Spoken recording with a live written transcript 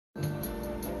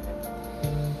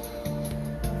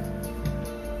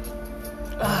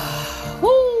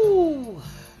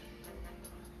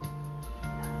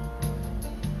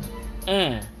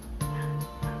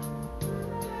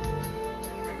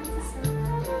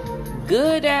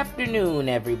Good afternoon,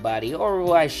 everybody,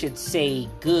 or I should say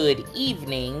good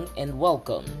evening, and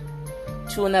welcome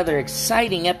to another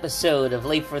exciting episode of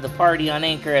Late for the Party on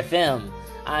Anchor FM.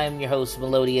 I'm your host,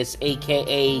 Melodious,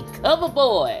 aka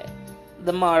Coverboy,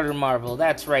 the Modern Marvel.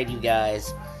 That's right, you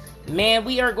guys. Man,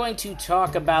 we are going to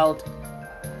talk about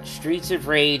Streets of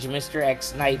Rage Mr.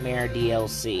 X Nightmare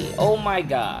DLC. Oh my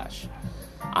gosh.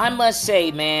 I must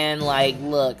say, man,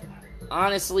 look,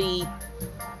 honestly,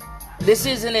 this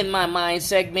isn't in my mind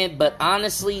segment, but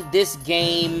honestly, this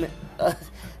game,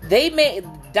 they made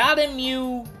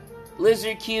Dotemu,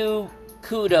 Lizard Cube,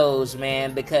 kudos,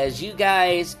 man, because you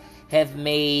guys have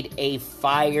made a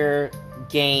fire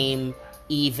game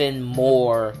even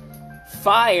more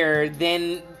fire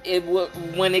than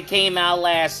when it came out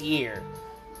last year.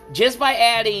 Just by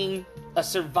adding a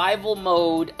survival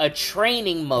mode, a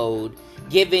training mode,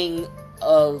 giving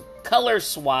color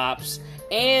swaps,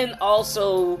 and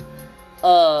also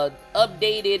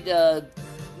updated,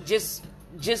 just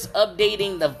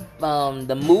updating the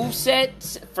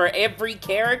movesets for every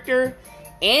character,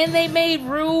 and they made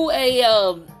Rue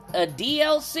a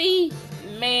DLC.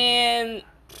 Man,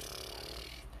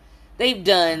 they've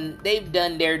done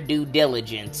their due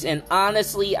diligence, and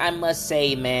honestly, I must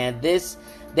say, man,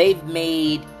 they've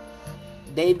made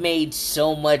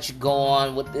so much go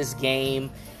on with this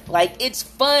game. Like, it's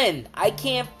fun. I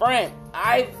can't front.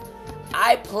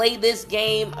 I play this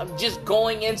game, I'm just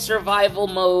going in survival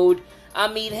mode. I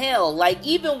mean, hell, like,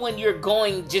 even when you're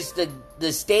going just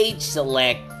the stage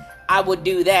select, I would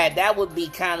do that. That would be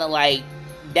kind of like,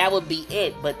 that would be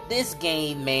it. But this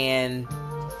game, man,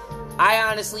 I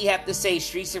honestly have to say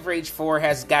Streets of Rage 4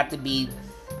 has got to be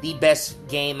the best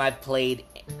game I've played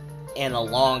in a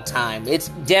long time. It's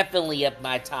definitely up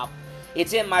my top.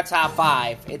 It's in my top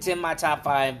 5. It's in my top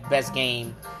 5 best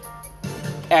game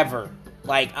ever.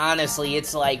 Like, honestly,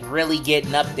 it's like really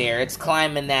getting up there. It's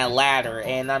climbing that ladder.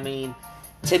 And I mean,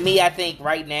 to me, I think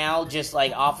right now, just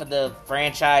like off of the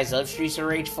franchise of Streets of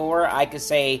Rage 4, I could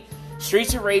say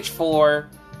Streets of Rage 4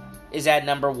 is at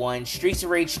number 1. Streets of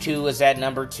Rage 2 is at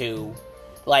number 2.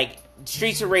 Like,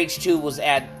 Streets of Rage 2 was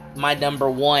at my number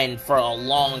 1 for a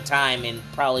long time, and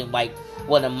probably like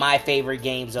one of my favorite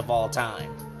games of all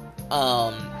time.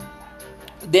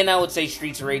 Then I would say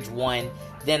Streets of Rage 1.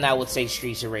 Then I would say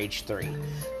Streets of Rage 3.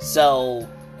 So,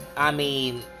 I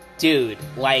mean, dude,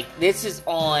 like, this is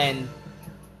on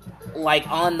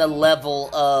the level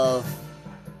of,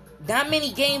 not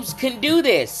many games can do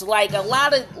this. Like, a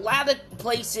lot of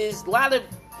places, not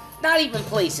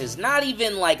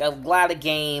even like a lot of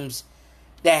games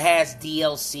that has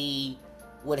DLC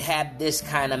would have this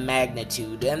kind of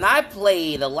magnitude. And I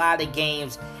played a lot of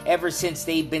games ever since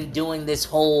they've been doing this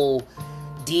whole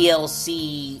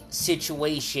DLC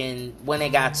situation when it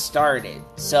got started.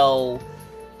 So,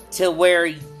 to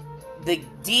where the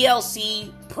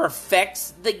DLC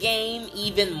perfects the game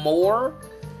even more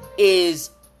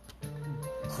is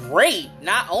great.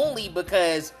 Not only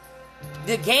because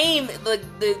the game, the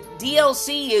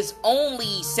DLC is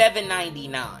only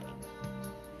 $7.99.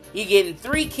 You're getting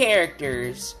 3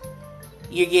 characters.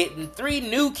 You're getting 3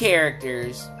 new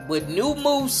characters with new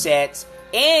movesets.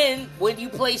 And when you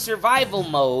play survival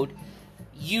mode,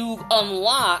 you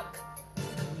unlock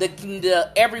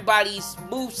the everybody's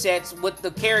movesets with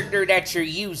the character that you're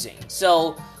using.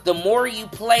 So the more you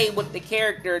play with the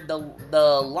character,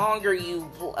 the longer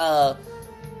you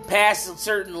pass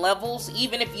certain levels.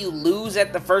 Even if you lose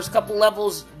at the first couple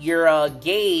levels, your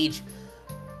gauge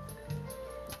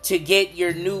to get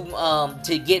your new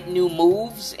new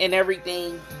moves and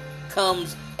everything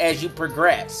comes as you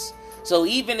progress. So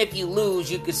even if you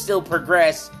lose, you can still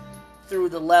progress through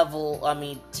the level,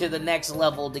 to the next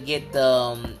level to get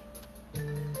the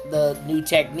new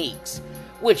techniques,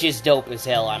 which is dope as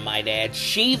hell, I might add.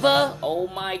 Shiva, oh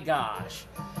my gosh.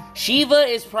 Shiva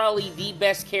is probably the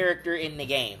best character in the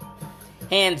game.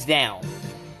 Hands down.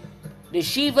 The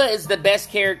Shiva is the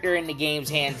best character in the games,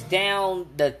 hands down.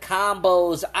 The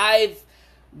combos I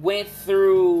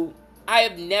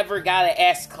have never got an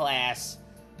S-class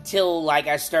till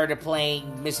I started playing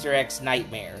Mr. X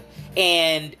Nightmare,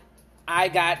 and I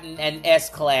got an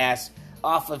S-class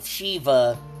off of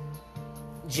Shiva,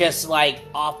 just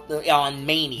on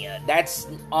Mania. That's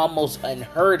almost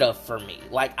unheard of for me.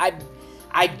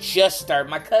 I just started.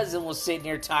 My cousin was sitting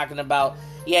here talking about,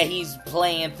 yeah, he's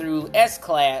playing through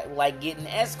S-class, getting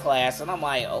S-class, and I'm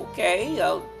like,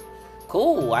 okay,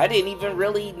 cool. I didn't even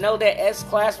really know that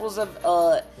S-class was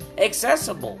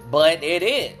accessible, but it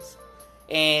is.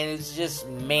 And it's just,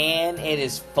 man, it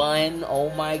is fun.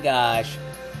 Oh my gosh.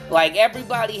 Like,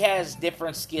 everybody has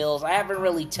different skills. I haven't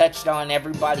really touched on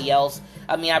everybody else.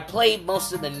 I mean, I played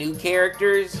most of the new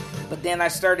characters, but then I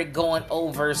started going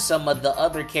over some of the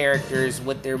other characters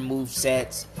with their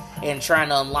movesets and trying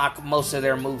to unlock most of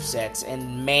their movesets.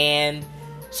 And man,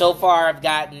 so far I've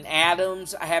gotten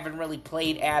Adams. I haven't really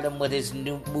played Adam with his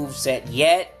new moveset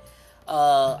yet.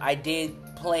 I did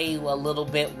play a little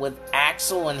bit with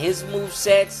Axel and his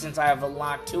moveset since I have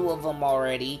unlocked 2 of them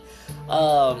already.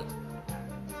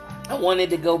 I wanted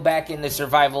to go back into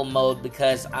survival mode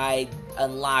because I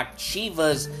unlocked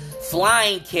Shiva's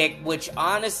flying kick, which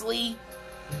honestly,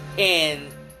 and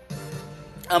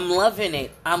I'm loving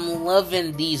it. I'm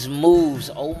loving these moves.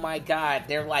 Oh my god,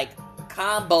 they're like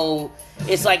combo.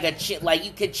 It's like like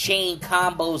you could chain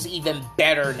combos even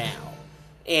better now.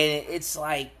 And it's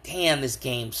like, damn, this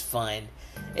game's fun.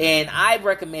 And I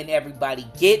recommend everybody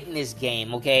get in this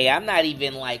game, okay? I'm not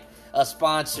even like a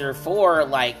sponsor for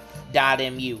like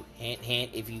 .mu. Hint,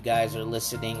 hint, if you guys are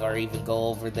listening or even go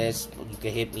over this, you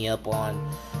can hit me up on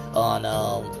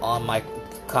my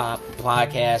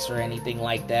podcast or anything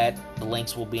like that. The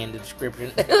links will be in the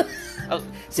description. I'm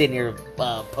sitting here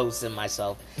posting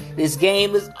myself. This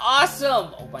game is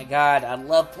awesome. Oh my god, I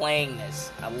love playing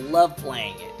this. I love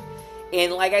playing it.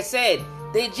 And like I said,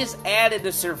 they just added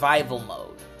a survival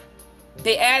mode.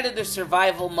 They added a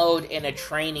survival mode and a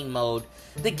training mode.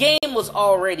 The game was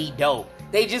already dope.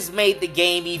 They just made the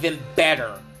game even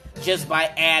better just by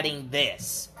adding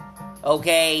this.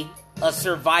 Okay? A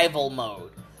survival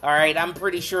mode. Alright, I'm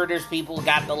pretty sure there's people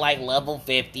got to like level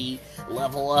 50,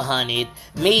 level 100.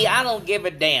 Me, I don't give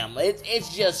a damn.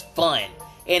 It's just fun.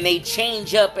 And they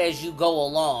change up as you go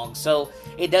along. So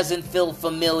it doesn't feel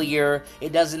familiar.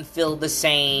 It doesn't feel the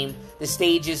same. The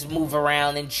stages move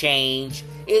around and change.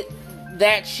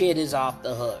 That shit is off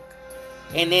the hook.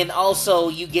 And then also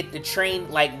you get to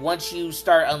train, like once you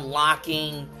start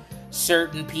unlocking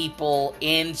certain people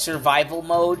in survival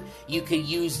mode, you could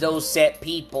use those set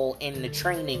people in the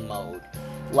training mode.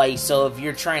 Like, so if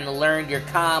you're trying to learn your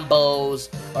combos,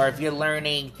 or if you're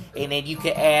learning, and then you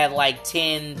could add like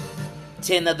 10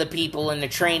 of the people in the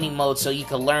training mode so you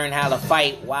can learn how to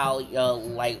fight while,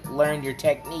 learn your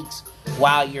techniques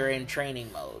while you're in training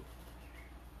mode.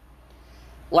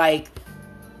 Like,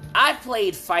 I've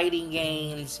played fighting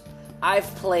games, I've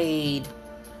played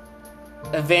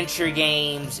adventure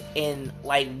games, and,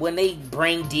 like, when they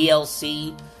bring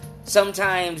DLC,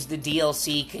 sometimes the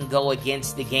DLC can go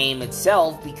against the game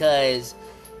itself, because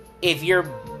if you're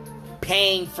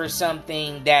paying for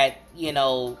something that, you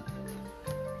know,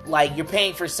 like, you're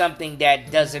paying for something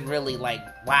that doesn't really, like,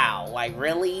 wow, like,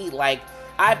 really? Like,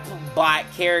 I bought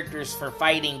characters for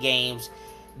fighting games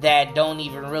that don't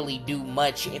even really do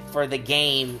much for the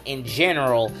game in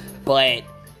general, but,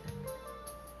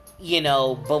 you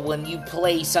know, but when you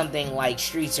play something like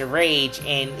Streets of Rage,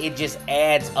 and it just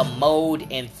adds a mode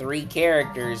and 3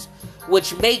 characters,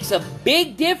 which makes a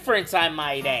big difference, I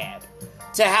might add,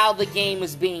 to how the game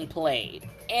is being played.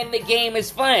 And the game is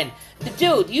fun.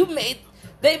 Dude,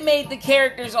 they made the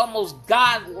characters almost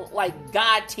god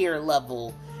tier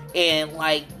level, and,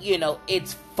 like, you know,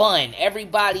 it's fun.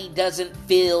 Everybody doesn't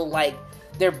feel like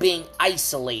they're being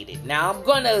isolated. Now, I'm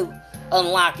gonna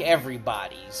unlock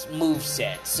everybody's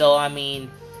moveset, so, I mean,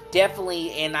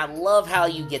 definitely, and I love how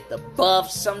you get the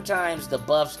buffs. Sometimes the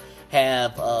buffs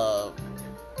have,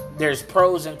 there's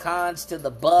pros and cons to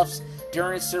the buffs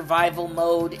during survival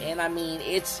mode, and, I mean,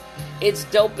 it's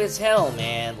dope as hell,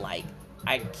 man. Like,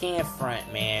 I can't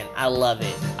front, man. I love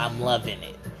it. I'm loving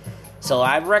it. So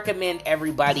I recommend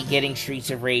everybody getting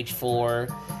Streets of Rage 4.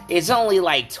 It's only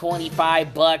like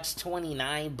 $25,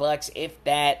 $29, if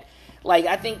that. Like,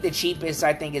 I think the cheapest,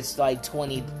 I think it's like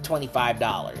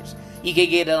 $25. You can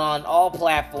get it on all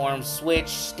platforms: Switch,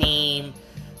 Steam,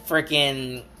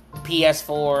 freaking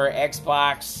PS4,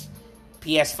 Xbox,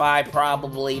 PS5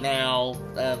 probably now,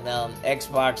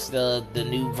 Xbox, the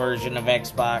new version of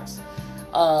Xbox.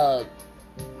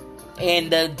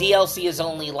 And the DLC is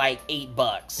only like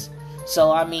 $8.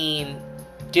 So, I mean,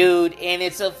 dude, and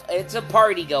it's a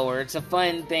party goer. It's a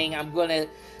fun thing. I'm gonna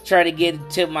try to get it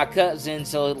to my cousin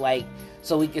so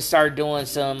we can start doing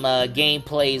some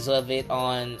gameplays of it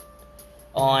on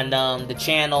the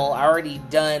channel. I already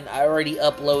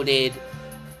uploaded.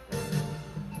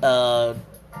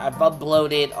 I've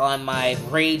uploaded on my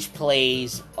Rage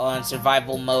Plays on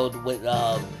survival mode with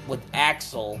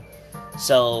Axel.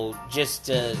 So just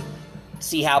to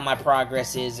see how my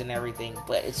progress is and everything,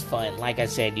 but it's fun. Like I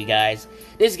said, you guys,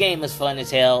 this game is fun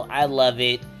as hell. I love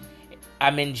it.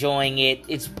 I'm enjoying it.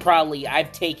 It's probably,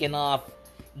 I've taken off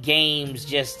games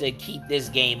just to keep this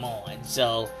game on.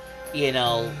 So You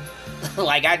know,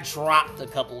 like I dropped a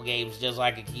couple games just so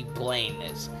I could keep playing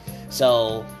this.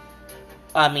 So,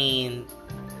 I mean,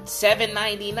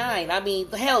 $7.99. I mean,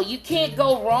 hell, you can't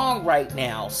go wrong right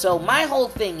now. So my whole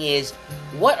thing is,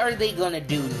 what are they gonna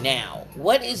do now?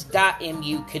 What is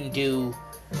 .mu can do?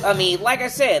 I mean, like I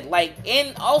said,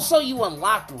 and also you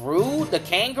unlocked Rue, the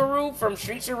kangaroo from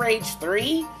Streets of Rage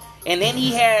 3, and then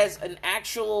he has an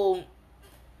actual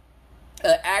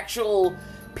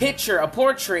picture, a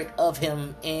portrait of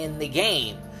him in the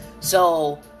game.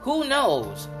 So, who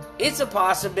knows? It's a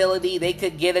possibility they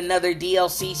could get another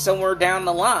DLC somewhere down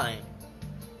the line.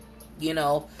 You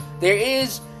know, there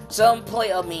is some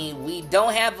play. I mean, we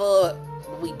don't have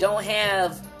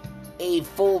a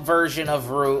full version of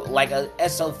Rue, like a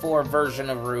SO4 version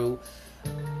of Rue.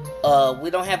 We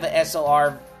don't have a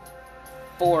SOR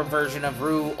 4 version of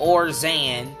Rue or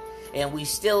Zan, and we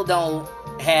still don't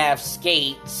have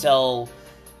Skate. So,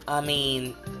 I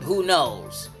mean, who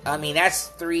knows? I mean, that's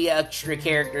 3 extra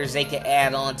characters they could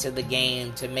add on to the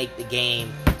game to make the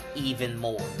game even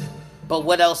more. But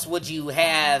what else would you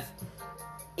have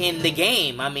in the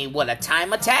game? I mean, what, a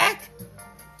time attack?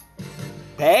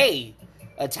 Hey,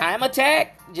 a time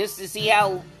attack? Just to see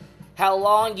how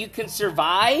long you can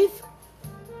survive?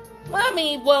 I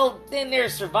mean, well, then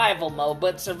there's survival mode,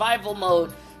 but survival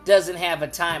mode doesn't have a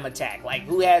time attack. Like,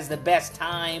 who has the best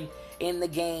time in the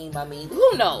game? I mean,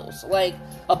 who knows? Like,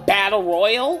 a battle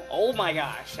royal? Oh my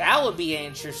gosh, that would be an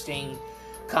interesting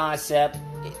concept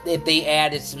if they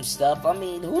added some stuff. I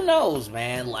mean, who knows,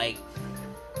 man? Like,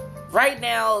 right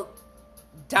now,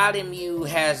 .mu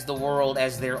has the world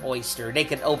as their oyster. They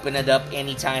could open it up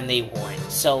anytime they want.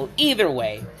 So, either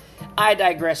way, I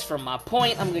digress from my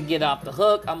point. I'm going to get off the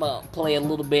hook. I'm going to play a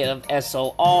little bit of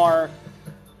SOR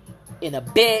in a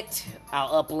bit.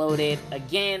 I'll upload it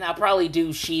again. I'll probably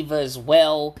do Shiva as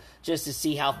well, just to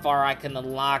see how far I can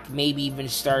unlock. Maybe even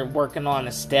start working on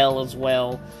Estelle as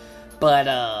well.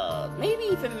 But, maybe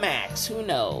even Max. Who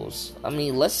knows? I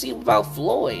mean, let's see about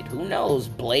Floyd. Who knows?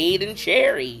 Blade and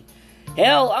Cherry.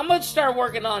 Hell, I'm going to start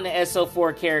working on the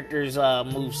SO4 characters'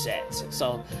 movesets.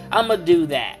 So, I'm going to do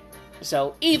that.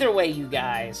 So, either way, you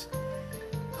guys,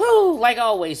 like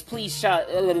always, please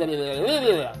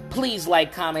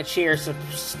like, comment, share,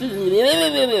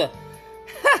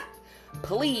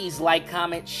 please like,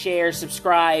 comment, share,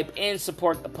 subscribe, and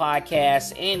support the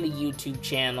podcast and the YouTube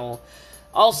channel.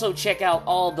 Also, check out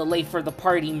all the Late for the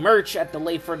Party merch at the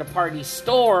Late for the Party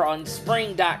store on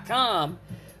spring.com,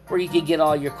 where you can get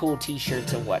all your cool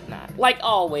t-shirts and whatnot. Like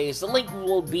always, the link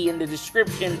will be in the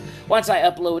description once I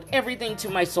upload everything to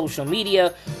my social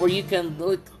media, where you can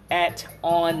look at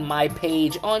on my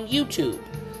page on YouTube.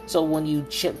 So when you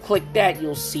click that,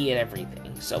 you'll see it,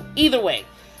 everything. So either way,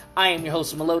 I am your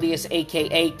host, Melodious,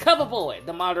 aka Coverboy,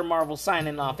 the Modern Marvel,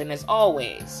 signing off. And as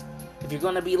always, if you're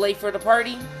going to be late for the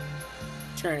party,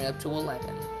 turn it up to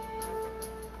 11.